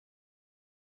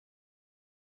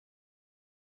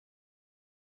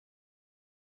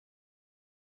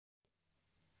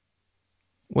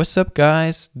What's up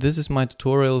guys, this is my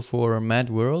tutorial for Mad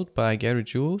World by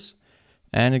Jules,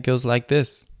 and it goes like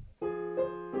this.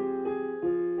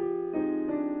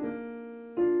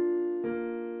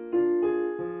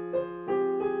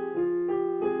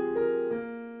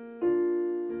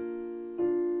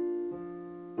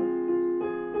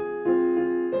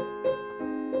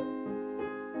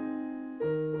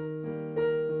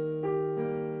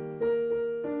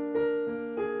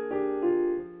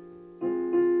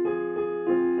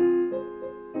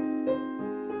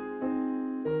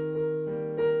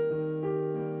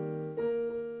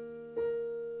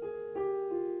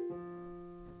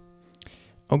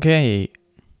 Okay,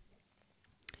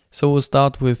 so we'll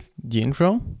start with the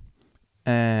intro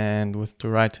and with the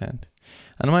right hand.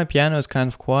 I know my piano is kind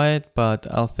of quiet, but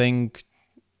I'll think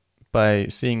by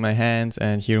seeing my hands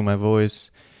and hearing my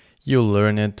voice, you'll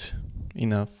learn it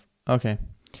enough. Okay,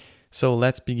 so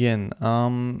let's begin.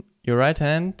 Your right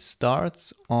hand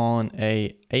starts on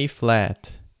A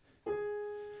flat.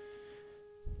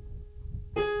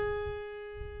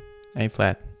 A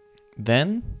flat.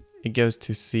 Then it goes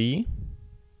to C.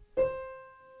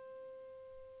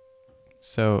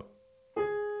 So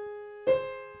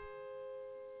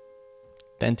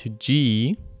then to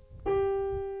G,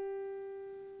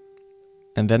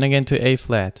 and then again to A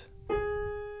flat.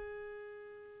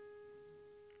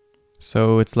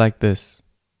 So it's like this.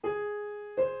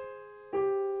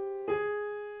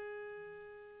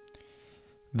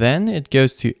 Then it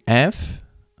goes to F,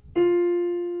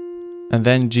 and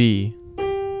then G.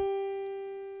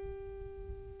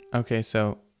 Okay,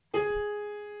 so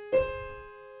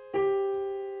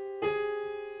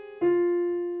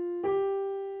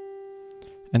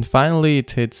and finally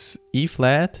it hits E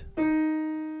flat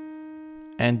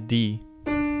and D.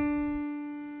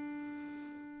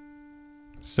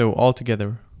 So all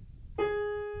together.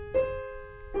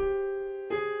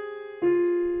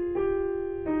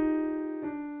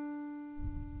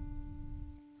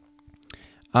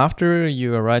 After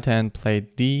your right hand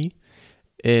played D,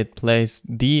 it plays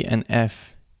D and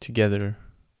F together.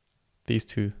 These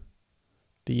two.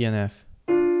 D and F.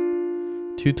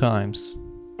 2 times.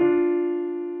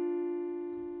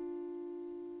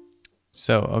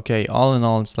 So, okay, all in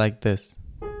all, it's like this.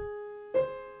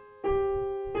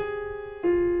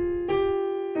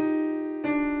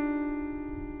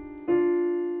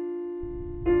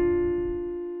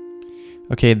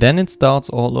 Okay, then it starts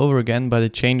all over again, but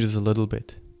it changes a little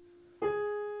bit.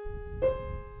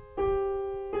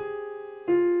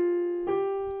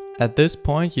 At this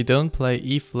point, you don't play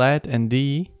E flat and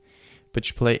D, but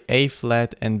you play A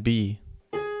flat and B.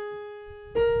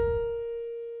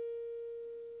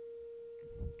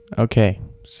 Okay,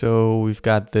 so we've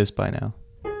got this by now.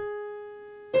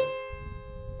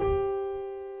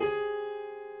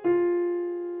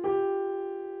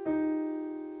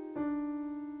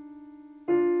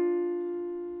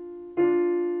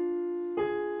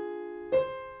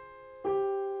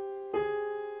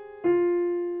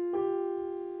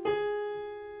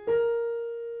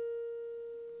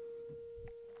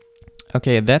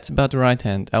 Okay, that's about the right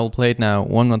hand. I will play it now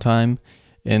one more time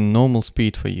in normal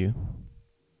speed for you.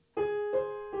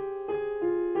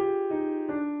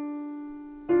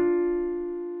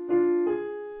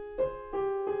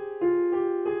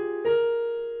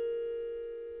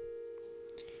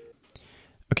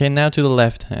 Okay, now to the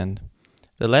left hand.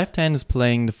 The left hand is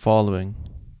playing the following.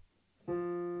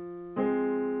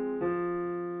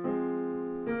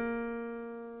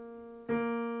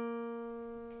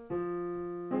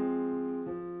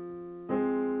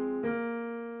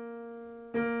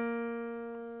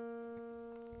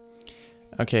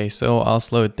 Okay, so I'll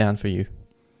slow it down for you.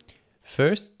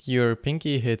 First, your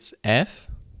pinky hits F.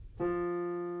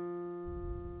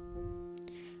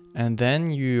 And then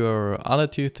your other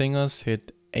 2 fingers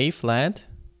hit A flat,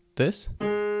 this,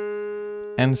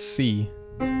 and C.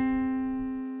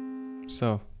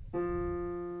 So.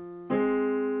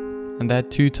 And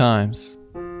that 2 times.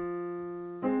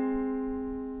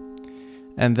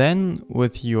 And then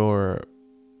with your,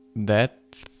 that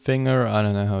finger, I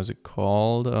don't know how is it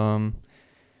called,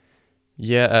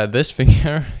 this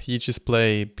finger, you just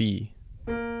play B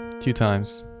 2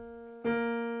 times.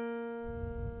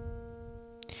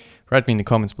 Write me in the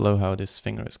comments below how this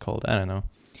finger is called, I don't know.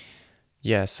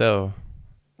 Yeah, so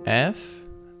F,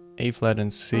 A flat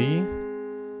and C,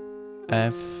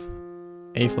 F,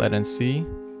 A flat and C,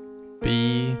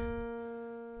 B,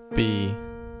 B,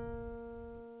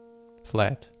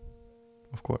 flat,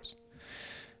 of course.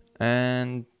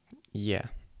 And yeah.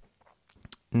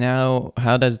 Now,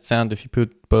 how does it sound if you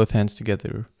put both hands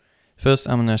together? First,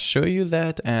 I'm gonna show you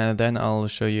that, and then I'll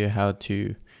show you how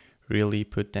to really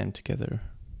put them together.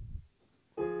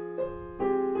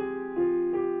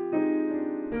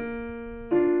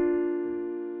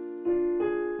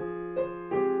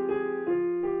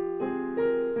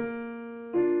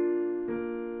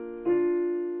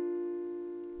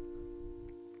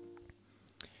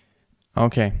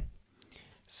 Okay,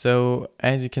 so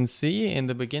as you can see in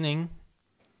the beginning,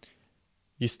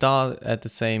 you start at the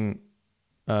same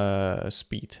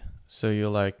speed. So you're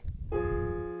like,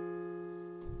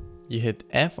 you hit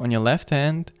F on your left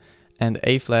hand and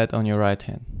A flat on your right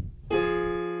hand.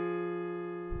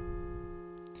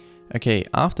 Okay,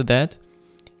 after that,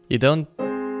 you don't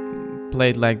play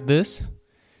it like this,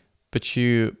 but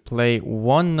you play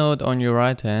one note on your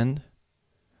right hand,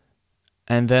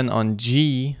 and then on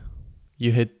G,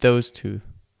 you hit those two.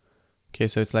 Okay,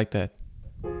 so it's like that.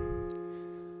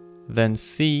 Then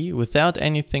C without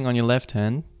anything on your left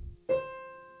hand.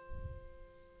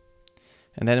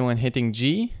 And then when hitting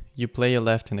G, you play your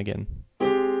left hand again.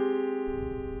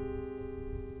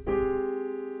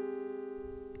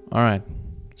 Alright,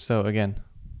 so again.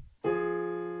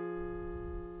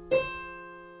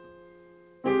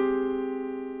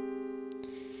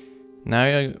 Now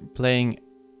you're playing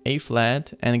A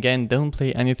flat, and again, don't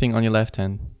play anything on your left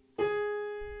hand.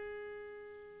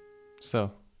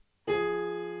 So.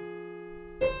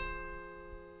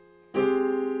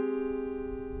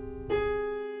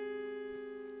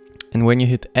 And when you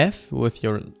hit F with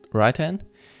your right hand,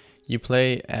 you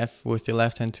play F with your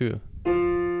left hand too.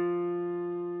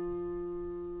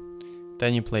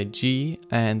 Then you play G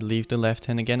and leave the left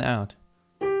hand again out.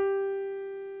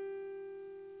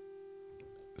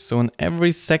 So on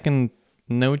every second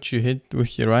note you hit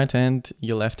with your right hand,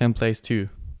 your left hand plays too.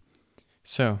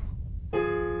 So.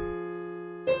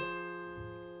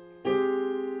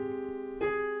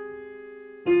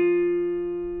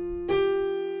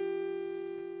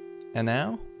 And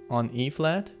now, on E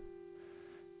flat,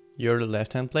 your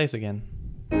left hand plays again.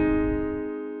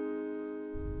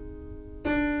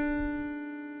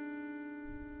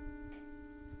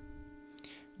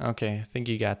 Okay, I think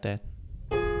you got that.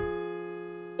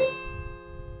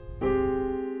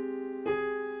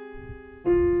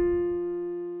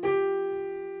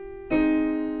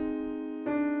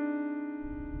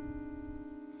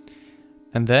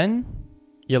 And then,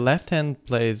 your left hand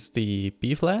plays the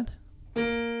B flat.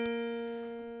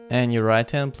 And your right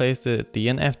hand plays the D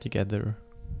and F together.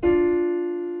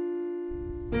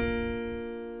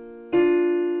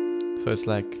 So it's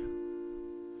like,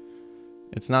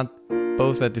 it's not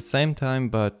both at the same time,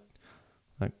 but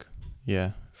like,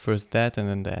 yeah, first that and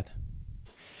then that.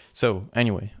 So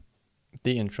anyway,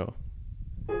 the intro.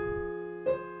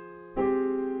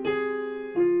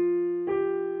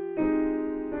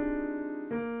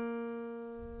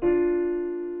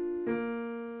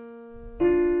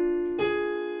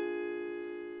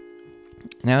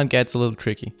 Now it gets a little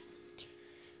tricky.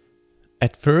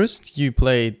 At first you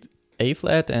played A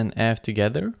flat and F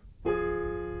together,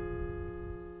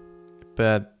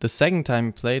 but the second time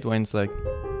you played, when it's like,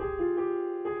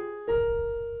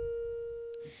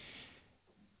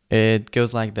 it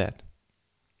goes like that.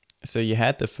 So you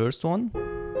had the first one,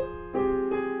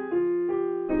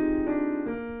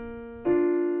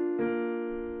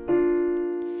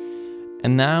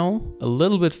 and now a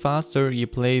little bit faster you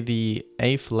play the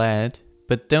A flat,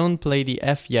 but don't play the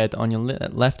F yet on your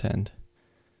left hand.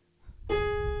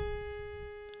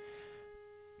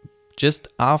 Just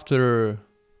after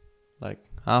like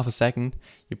half a second,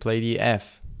 you play the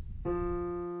F.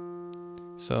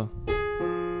 So.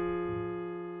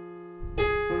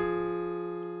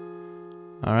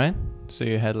 Alright, so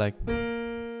you had like.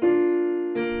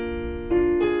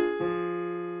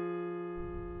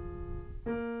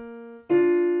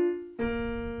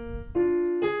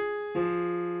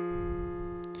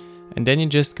 And then you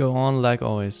just go on like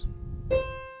always.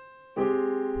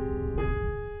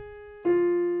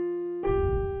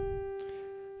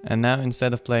 And now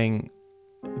instead of playing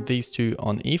these two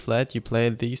on E flat, you play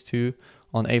these two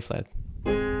on A flat.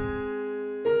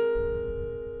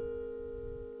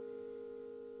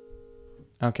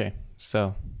 Okay,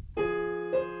 so.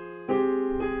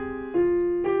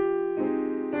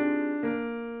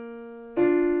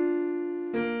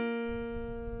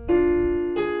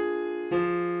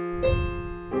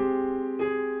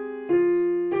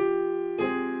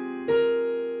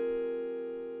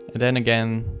 And then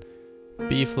again,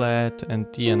 B flat and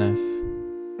D and F.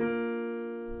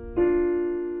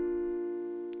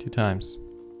 2 times.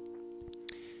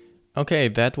 Okay,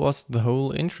 that was the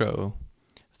whole intro.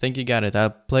 I think you got it.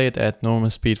 I'll play it at normal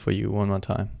speed for you one more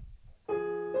time.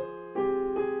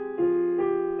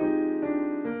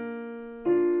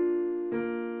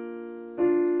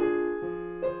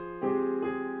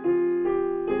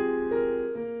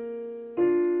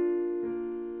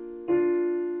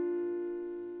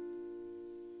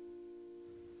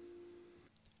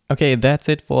 Okay, that's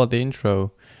it for the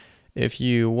intro. If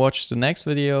you watch the next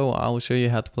video, I will show you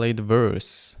how to play the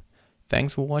verse.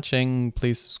 Thanks for watching.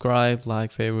 Please subscribe,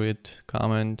 like, favorite,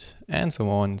 comment, and so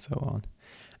on and so on.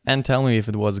 And tell me if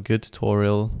it was a good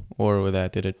tutorial or whether I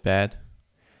did it bad.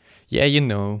 Yeah, you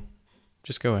know,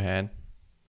 just go ahead.